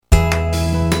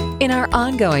In our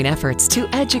ongoing efforts to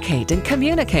educate and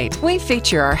communicate, we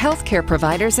feature our healthcare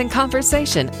providers in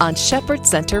conversation on Shepherd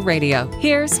Center Radio.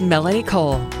 Here's Melanie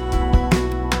Cole.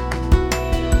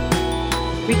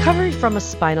 Recovery from a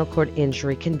spinal cord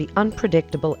injury can be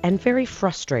unpredictable and very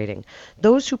frustrating.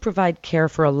 Those who provide care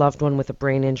for a loved one with a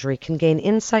brain injury can gain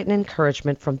insight and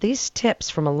encouragement from these tips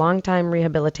from a longtime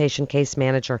rehabilitation case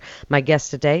manager. My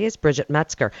guest today is Bridget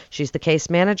Metzger. She's the case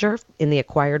manager in the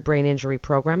Acquired Brain Injury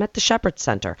Program at the Shepherd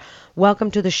Center.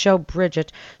 Welcome to the show,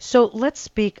 Bridget. So let's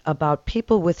speak about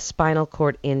people with spinal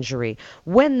cord injury.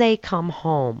 When they come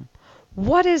home,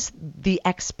 what is the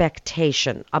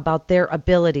expectation about their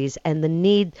abilities and the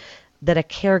need that a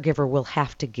caregiver will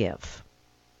have to give?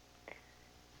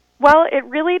 Well, it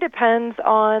really depends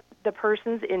on the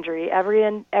person's injury. Every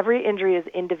injury is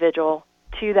individual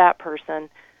to that person.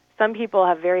 Some people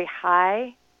have very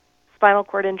high spinal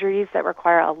cord injuries that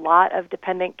require a lot of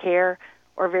dependent care,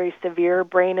 or very severe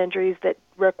brain injuries that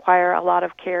require a lot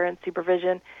of care and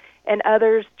supervision, and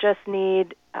others just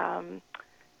need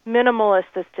minimal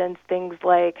assistance, things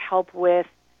like help with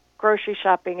grocery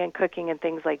shopping and cooking and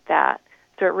things like that.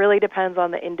 So it really depends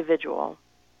on the individual.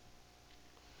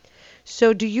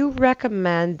 So do you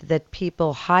recommend that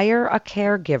people hire a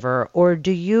caregiver, or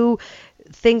do you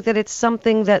think that it's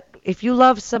something that if you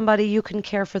love somebody, you can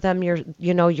care for them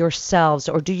yourselves,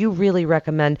 or do you really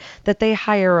recommend that they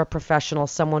hire a professional,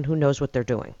 someone who knows what they're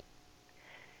doing?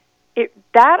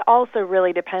 That also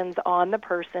really depends on the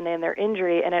person and their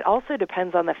injury, and it also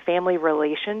depends on the family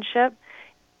relationship,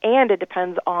 and it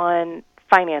depends on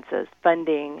finances,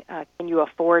 funding. Can you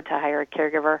afford to hire a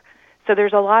caregiver? So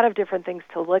there's a lot of different things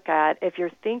to look at. If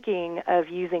you're thinking of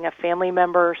using a family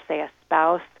member, say a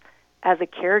spouse, as a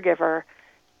caregiver,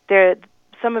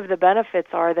 some of the benefits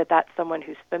are that that's someone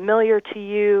who's familiar to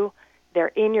you, they're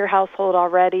in your household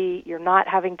already, you're not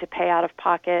having to pay out of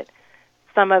pocket.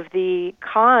 Some of the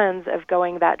cons of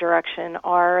going that direction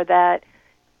are that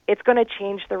it's going to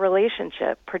change the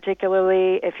relationship,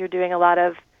 particularly if you're doing a lot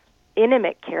of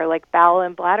intimate care like bowel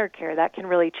and bladder care. That can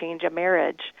really change a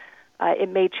marriage. It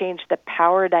may change the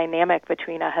power dynamic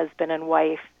between a husband and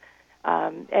wife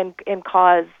and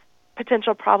cause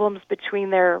potential problems between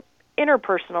their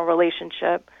interpersonal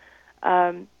relationship.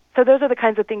 So those are the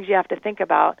kinds of things you have to think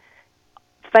about.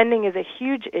 Funding is a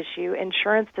huge issue.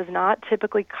 Insurance does not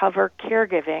typically cover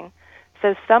caregiving,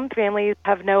 so some families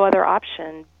have no other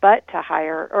option but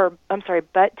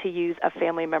to use a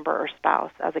family member or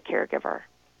spouse as a caregiver.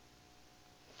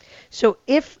 So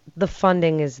if the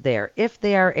funding is there, if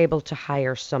they are able to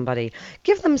hire somebody,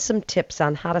 give them some tips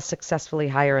on how to successfully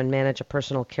hire and manage a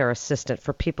personal care assistant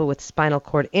for people with spinal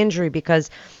cord injury, because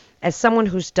as someone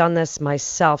who's done this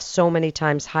myself so many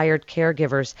times, hired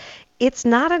caregivers, it's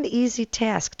not an easy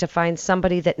task to find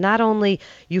somebody that not only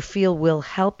you feel will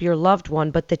help your loved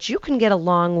one, but that you can get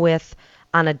along with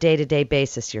on a day-to-day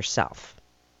basis yourself.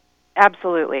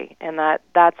 Absolutely, and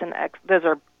those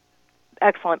are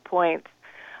excellent points.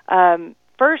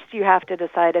 First, you have to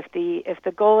decide if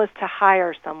the goal is to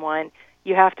hire someone,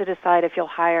 you have to decide if you'll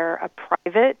hire a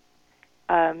private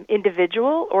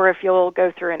individual or if you'll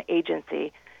go through an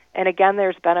agency. And again,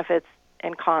 there's benefits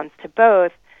and cons to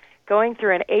both. Going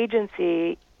through an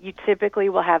agency, you typically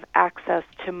will have access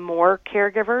to more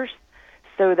caregivers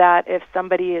so that if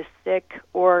somebody is sick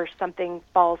or something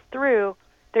falls through,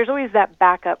 there's always that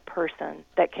backup person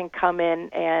that can come in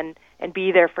and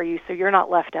be there for you so you're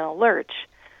not left in a lurch.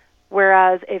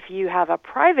 Whereas if you have a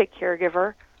private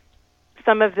caregiver,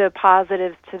 some of the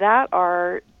positives to that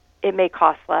are it may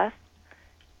cost less.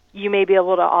 You may be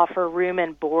able to offer room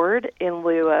and board in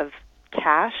lieu of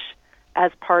cash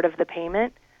as part of the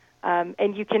payment.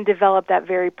 And you can develop that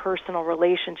very personal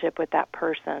relationship with that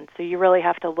person. So you really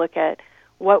have to look at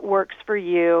what works for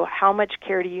you, how much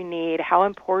care do you need, how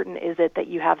important is it that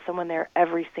you have someone there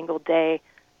every single day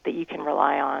that you can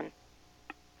rely on.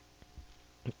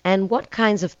 And what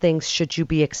kinds of things should you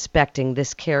be expecting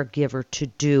this caregiver to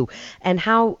do? And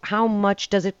how much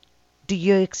do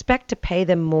you expect to pay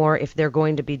them more if they're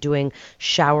going to be doing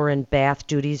shower and bath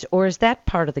duties, or is that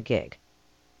part of the gig?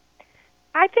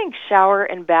 I think shower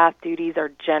and bath duties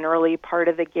are generally part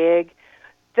of the gig.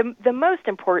 The most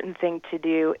important thing to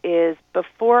do is,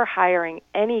 before hiring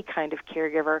any kind of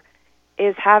caregiver,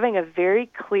 is having a very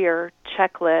clear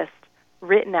checklist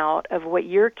written out of what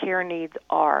your care needs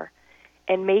are,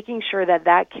 and making sure that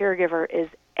that caregiver is,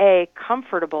 A,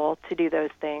 comfortable to do those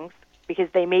things, because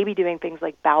they may be doing things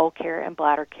like bowel care and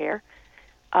bladder care.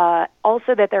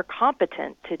 Also that they're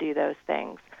competent to do those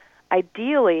things.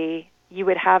 Ideally, you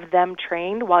would have them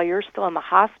trained while you're still in the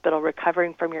hospital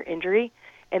recovering from your injury,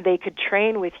 and they could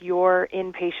train with your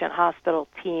inpatient hospital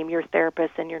team, your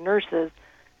therapists and your nurses,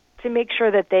 to make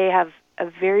sure that they have a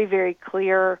very, very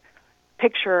clear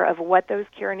picture of what those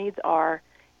care needs are,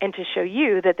 and to show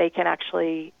you that they can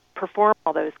actually perform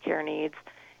all those care needs.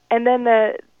 And then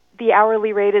the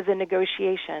hourly rate is a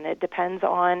negotiation. It depends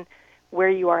on where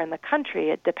you are in the country.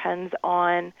 It depends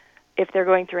on if they're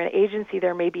going through an agency,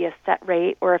 there may be a set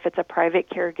rate, or if it's a private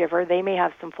caregiver, they may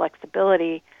have some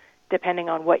flexibility depending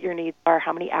on what your needs are,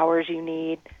 how many hours you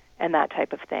need, and that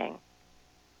type of thing.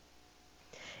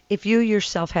 If you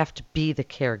yourself have to be the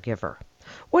caregiver,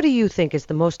 what do you think is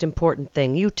the most important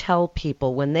thing you tell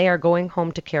people when they are going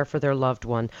home to care for their loved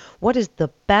one? What is the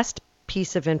best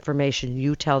piece of information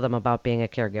you tell them about being a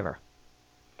caregiver?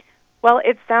 Well,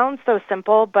 it sounds so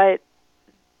simple, but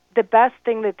the best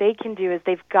thing that they can do is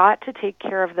they've got to take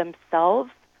care of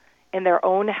themselves and their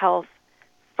own health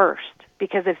first.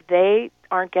 Because if they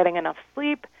aren't getting enough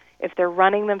sleep, if they're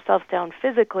running themselves down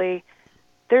physically,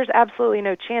 there's absolutely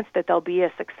no chance that they'll be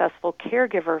a successful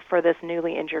caregiver for this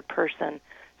newly injured person.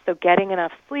 So getting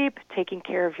enough sleep, taking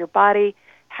care of your body,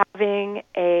 having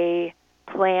a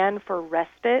plan for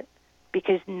respite,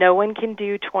 because no one can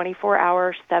do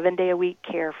 24-hour, 7-day-a-week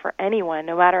care for anyone,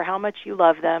 no matter how much you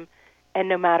love them and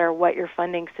no matter what your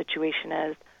funding situation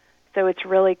is. So it's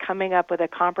really coming up with a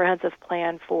comprehensive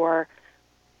plan for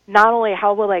not only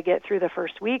how will I get through the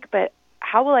first week, but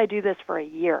how will I do this for a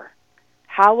year?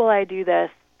 How will I do this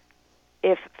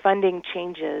if funding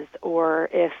changes or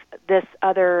if this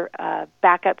other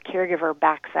backup caregiver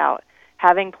backs out?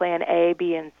 Having plan A,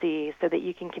 B, and C so that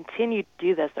you can continue to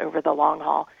do this over the long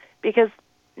haul. Because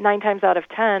 9 times out of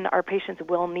 10, our patients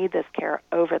will need this care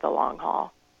over the long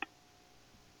haul.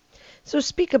 So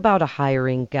speak about a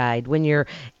hiring guide when you're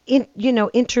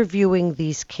interviewing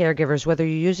these caregivers, whether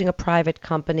you're using a private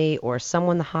company or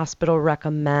someone the hospital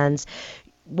recommends.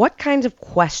 What kinds of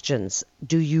questions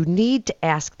do you need to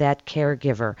ask that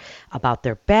caregiver about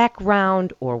their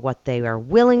background or what they are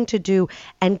willing to do?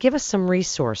 And give us some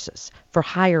resources for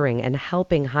hiring and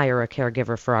helping hire a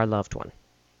caregiver for our loved one.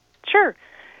 Sure.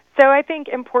 So I think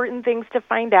important things to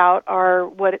find out are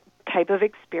what type of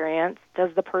experience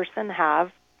does the person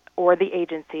have or the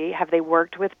agency? Have they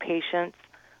worked with patients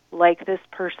like this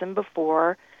person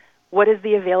before? What is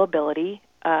the availability?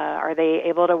 Are they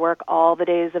able to work all the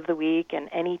days of the week and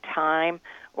any time,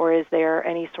 or is there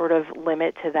any sort of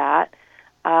limit to that?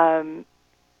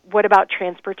 What about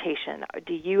transportation?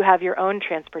 Do you have your own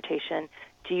transportation?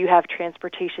 Do you have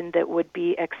transportation that would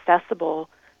be accessible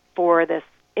for this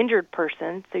injured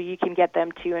person so you can get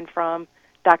them to and from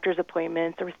doctor's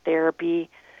appointments or therapy?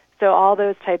 So all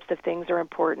those types of things are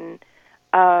important.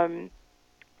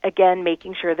 Again,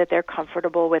 making sure that they're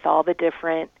comfortable with all the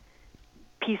different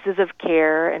pieces of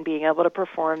care and being able to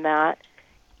perform that.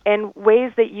 And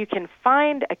ways that you can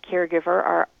find a caregiver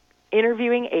are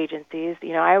interviewing agencies.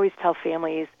 I always tell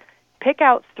families, pick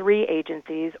out 3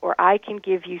 agencies, or I can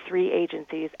give you 3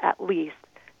 agencies at least,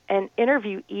 and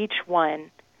interview each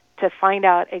one to find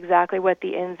out exactly what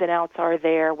the ins and outs are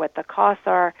there, what the costs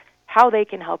are, how they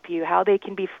can help you, how they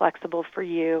can be flexible for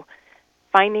you,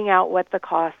 finding out what the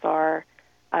costs are.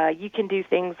 You can do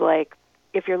things like,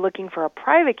 if you're looking for a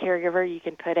private caregiver, you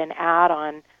can put an ad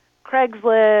on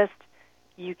Craigslist.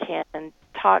 You can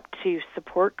talk to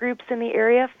support groups in the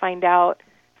area, find out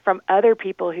from other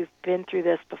people who've been through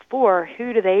this before,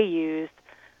 who do they use,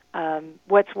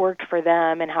 what's worked for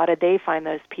them, and how did they find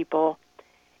those people.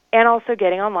 And also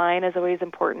getting online is always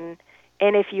important.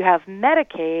 And if you have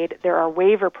Medicaid, there are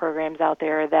waiver programs out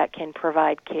there that can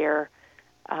provide care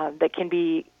that can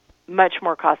be much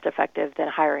more cost-effective than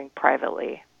hiring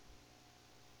privately.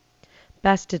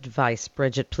 Best advice,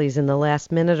 Bridget, please, in the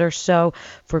last minute or so,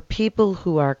 for people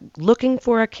who are looking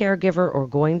for a caregiver or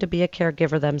going to be a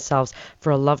caregiver themselves for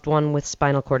a loved one with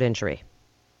spinal cord injury?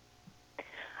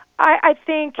 I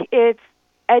think it's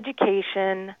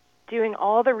education, doing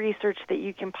all the research that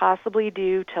you can possibly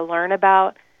do to learn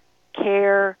about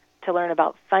care, to learn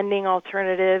about funding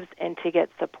alternatives, and to get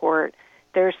support.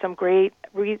 There's some great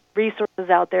resources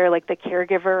out there like the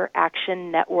Caregiver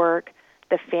Action Network,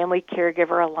 the Family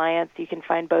Caregiver Alliance. You can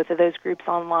find both of those groups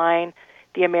online.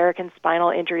 The American Spinal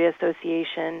Injury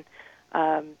Association.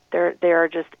 There are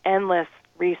just endless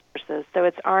resources. So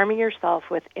it's arming yourself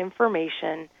with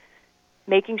information,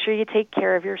 making sure you take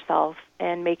care of yourself,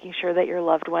 and making sure that your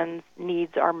loved one's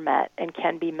needs are met and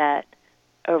can be met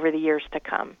over the years to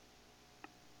come.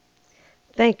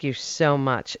 Thank you so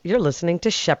much. You're listening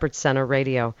to Shepherd Center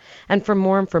Radio. And for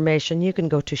more information, you can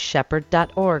go to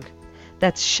shepherd.org.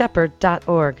 That's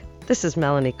shepherd.org. This is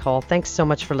Melanie Cole. Thanks so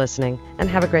much for listening, and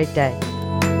have a great day.